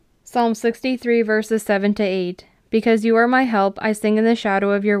Psalm 63 verses 7 to 8. Because you are my help, I sing in the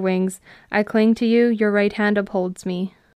shadow of your wings. I cling to you, your right hand upholds me.